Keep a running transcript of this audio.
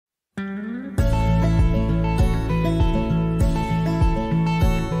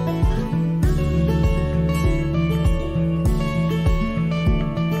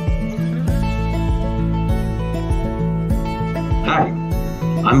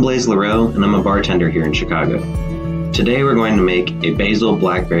I'm Blaze LaRoe, and I'm a bartender here in Chicago. Today we're going to make a basil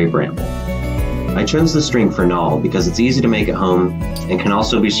blackberry bramble. I chose this drink for Null because it's easy to make at home and can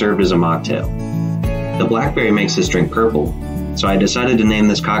also be served as a mocktail. The blackberry makes this drink purple, so I decided to name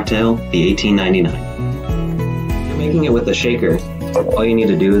this cocktail the 1899. If you're making it with a shaker, all you need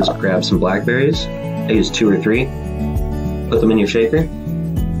to do is grab some blackberries. I use 2 or 3. Put them in your shaker.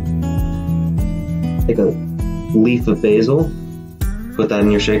 Take a leaf of basil, put that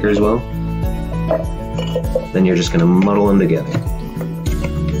in your shaker as well. Then you're just going to muddle them together.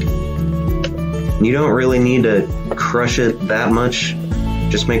 You don't really need to crush it that much.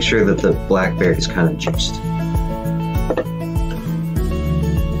 Just make sure that the blackberry is kind of juiced.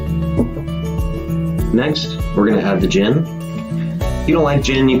 Next, we're going to add the gin. If you don't like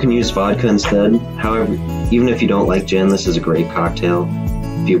gin, you can use vodka instead. However, even if you don't like gin, this is a great cocktail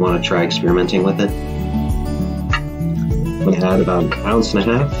if you want to try experimenting with it. I'm going to add about 1.5 ounces.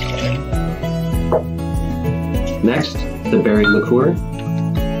 Next, the berry liqueur.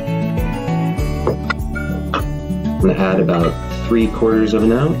 I'm going to add about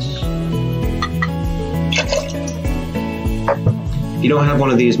 3/4 ounce. If you don't have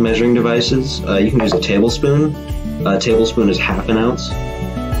one of these measuring devices, you can use a tablespoon. A tablespoon is 1/2 ounce.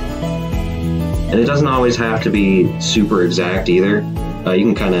 And it doesn't always have to be super exact either. You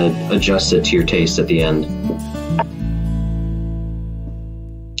can kind of adjust it to your taste at the end.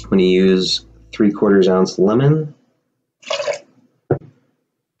 When you use 3/4 ounce lemon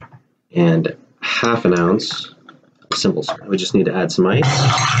and 1/2 ounce simple syrup. We just need to add some ice.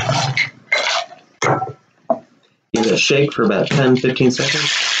 Give it a shake for about 10-15 seconds.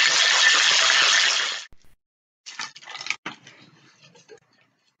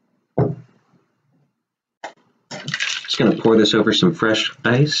 Just going to pour this over some fresh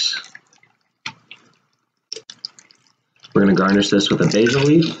ice. We're going to garnish this with a basil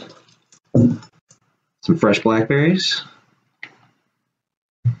leaf, some fresh blackberries,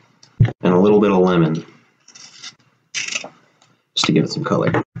 and a little bit of lemon, just to give it some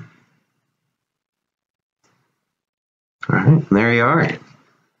color. All right, and there you are,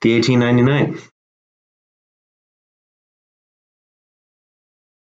 the 1899.